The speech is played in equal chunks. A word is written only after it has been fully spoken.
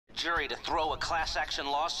jury to throw a class action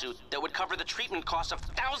lawsuit that would cover the treatment costs of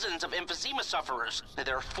thousands of emphysema sufferers.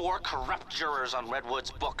 There are 4 corrupt jurors on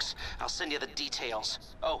Redwood's books. I'll send you the details.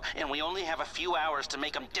 Oh, and we only have a few hours to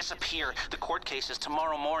make them disappear. The court case is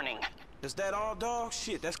tomorrow morning. Is that all, dog?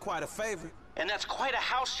 Shit, that's quite a favor. And that's quite a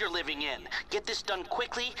house you're living in. Get this done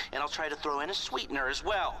quickly, and I'll try to throw in a sweetener as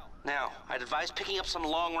well. Now, I'd advise picking up some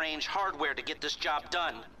long-range hardware to get this job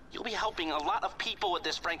done. You'll be helping a lot of people with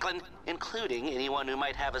this, Franklin, including anyone who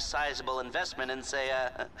might have a sizable investment in, say,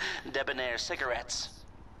 debonair cigarettes.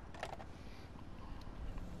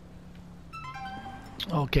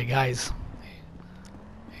 Okay, guys.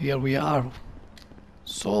 Here we are.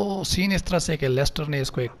 So, scene इस तरह से कि Lester ने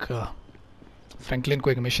इसको एक Franklin को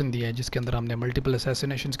एक mission दिया है जिसके अंदर हमने मल्टीपल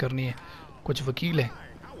असैसिनेशंस करनी है. कुछ वकील हैं,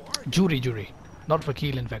 जूरी नॉट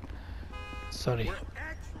वकील इन फैक्ट, सॉरी.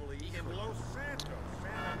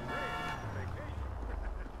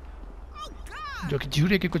 जो कि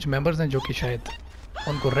जूरी के कुछ मेंबर्स हैं जो कि शायद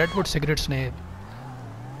उनको रेडवुड सिगरेट्स ने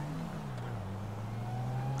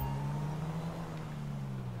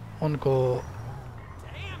उनको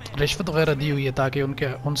रिश्वत वगैरह दी हुई है ताकि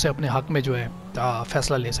उनसे अपने हक में जो है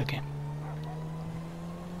फैसला ले सकें.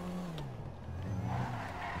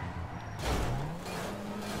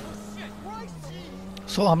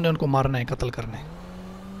 सो हमने उनको मारना है, कत्ल करना है.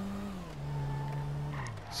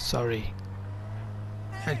 सॉरी,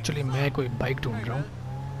 एक्चुअली मैं कोई बाइक ढूंढ रहा हूँ.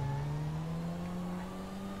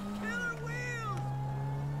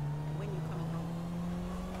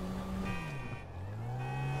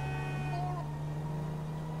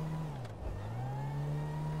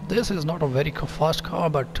 This is not a very fast car,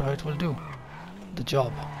 but it will do the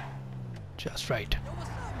job just right.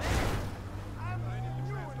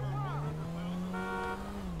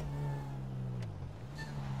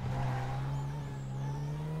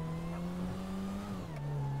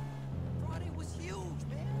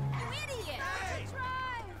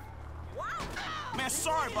 Man,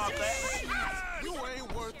 sorry about that. You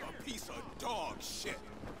ain't worth a piece of dog shit.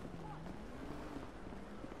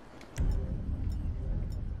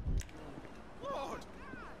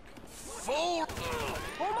 Fool!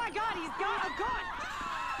 Oh my God, he's got a gun!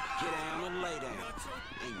 Get down and lay down.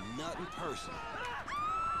 Ain't nothing personal.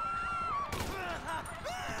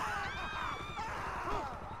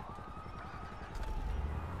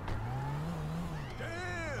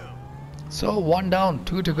 So 1 down,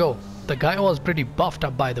 2 to go. The guy was pretty buffed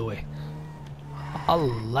up, by the way. I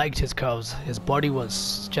liked his curves. His body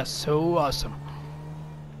was just so awesome.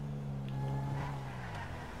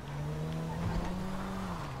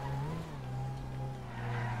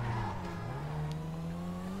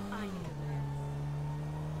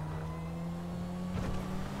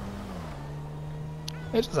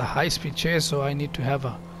 It is a high-speed chase, so I need to have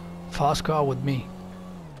a fast car with me.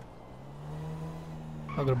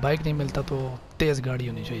 अगर bike नहीं मिलता तो तेज गाड़ी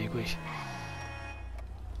होनी चाहिए कोई.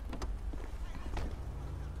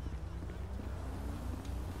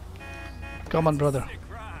 Come on, brother.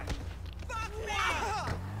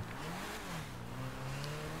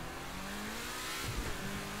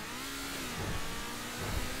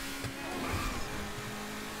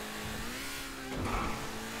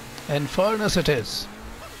 Infernus it is.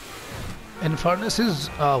 Infernus is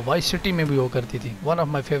Vice City में भी वो करती थी. One of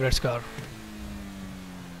my favorite car.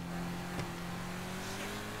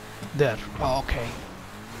 There. Oh, okay.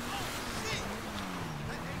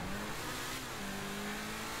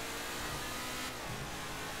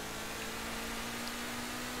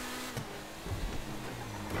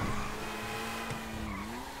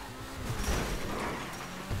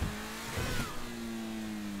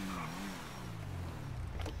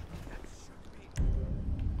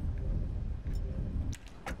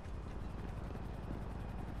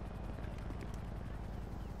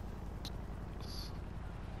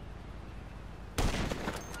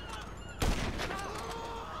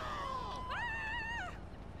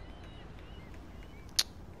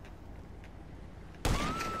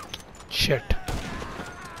 Shit.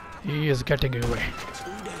 He is getting away.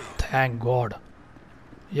 Thank God.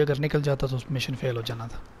 ये अगर निकल जाता तो मिशन फेल हो जाना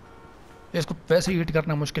था. इसको वैसे ही हिट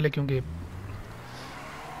करना मुश्किल है क्योंकि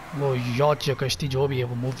वो यॉट या कश्ती जो भी है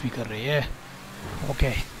वो मूव भी कर रही है.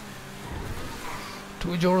 Okay.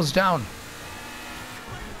 2 jurors down.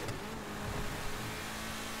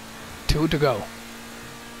 2 to go.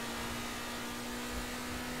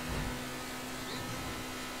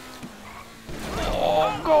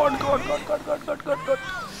 God.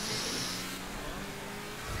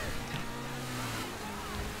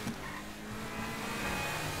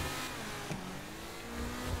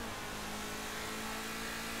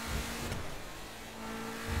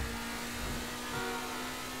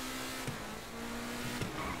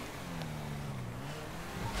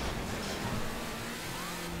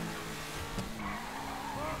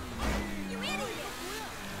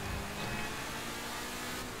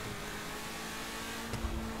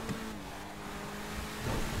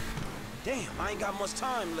 Damn, I ain't got much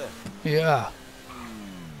time left. Yeah.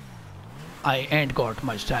 I ain't got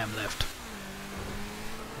much time left.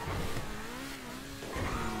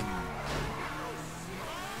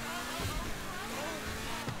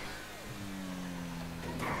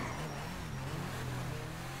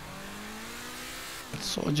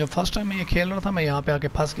 So जब फर्स्ट टाइम मैं ये खेल रहा था मैं यहाँ पे आके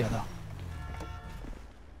फंस गया था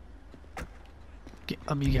कि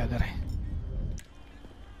अभी क्या करें.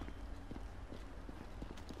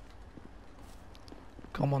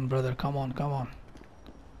 Come on brother, come on, come on.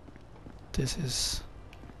 This is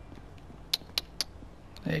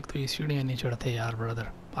एक तो ये सीढ़ियाँ नहीं चढ़ते यार brother.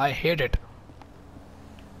 I hate it.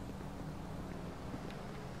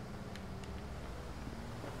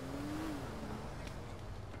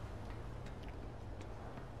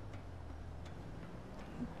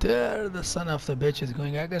 There the son of the bitch is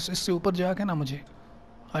going. I guess इससे ऊपर जाके ना मुझे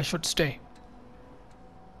I should stay.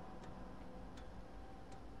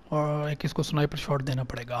 और एक इसको स्नाइपर शॉट देना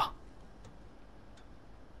पड़ेगा.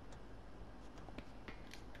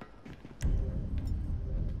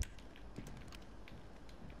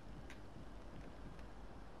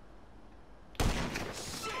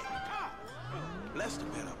 Lester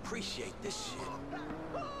better appreciate this shit.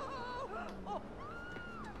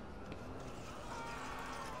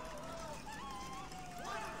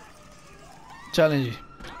 चलें जी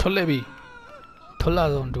ठुल्ले भी ठुल्ला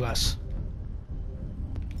zone to us.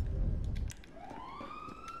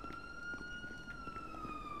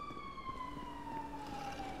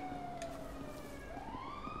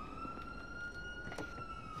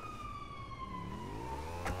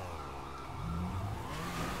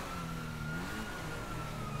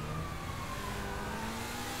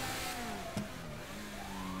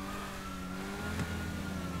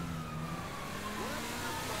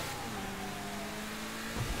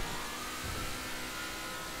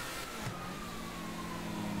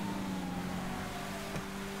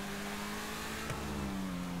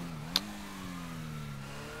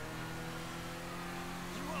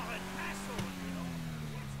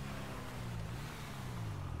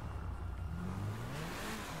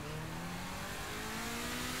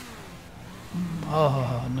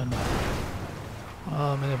 No no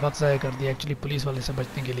मैंने वक्त ज़ाया कर दिया एक्चुअली पुलिस वाले से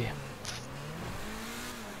बचने के लिए.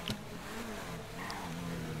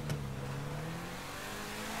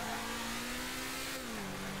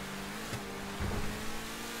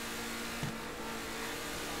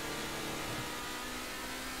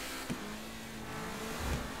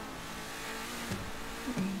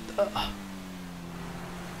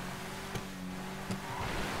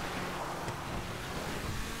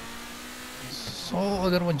 So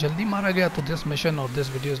अगर वो जल्दी मारा गया तो this mission or this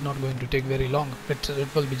video is not going to take very long.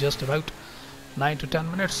 It will be just about 9 to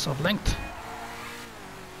 10 minutes of length.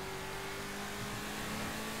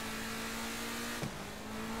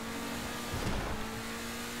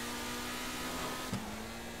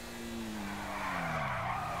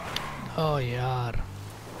 Oh यार,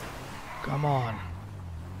 come on.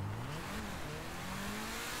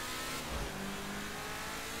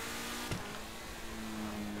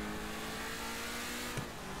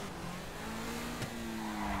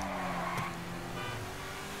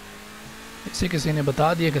 इसे किसी ने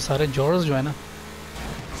बता दिया कि सारे jurors जो है ना.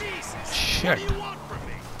 Shit.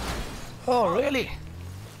 Oh really?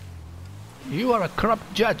 You are a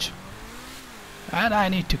corrupt judge and I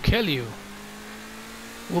need to kill you.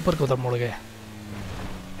 ऊपर को उधर मुड़ गए.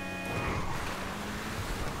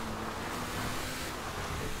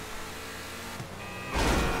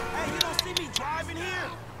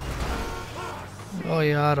 ओ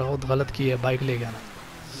यार बहुत गलत की है. बाइक लेके आना,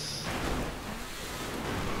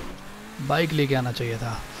 बाइक लेके आना चाहिए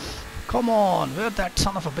था. Come on, where that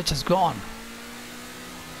son of a bitch is gone?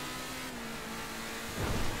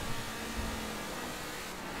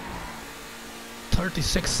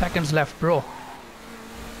 "36 seconds left, bro."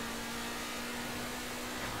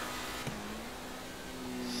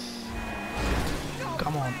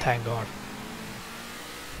 Come on, thank God.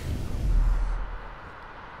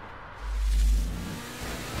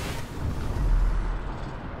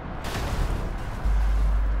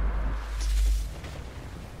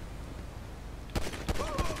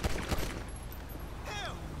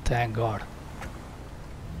 Thank God.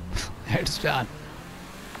 It's done.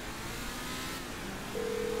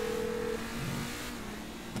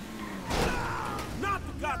 Not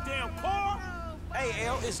the goddamn car! Hey,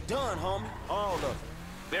 L, it's done, homie. All of it.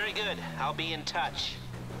 Very good. I'll be in touch.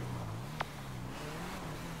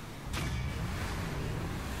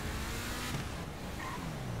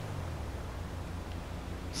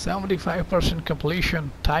 %75%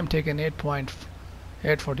 completion. Time taken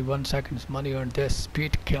 8.841 seconds. Money earned this.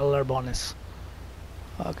 Speed killer bonus.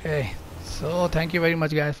 Okay. So thank you very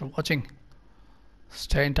much guys for watching.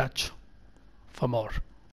 Stay in touch for more.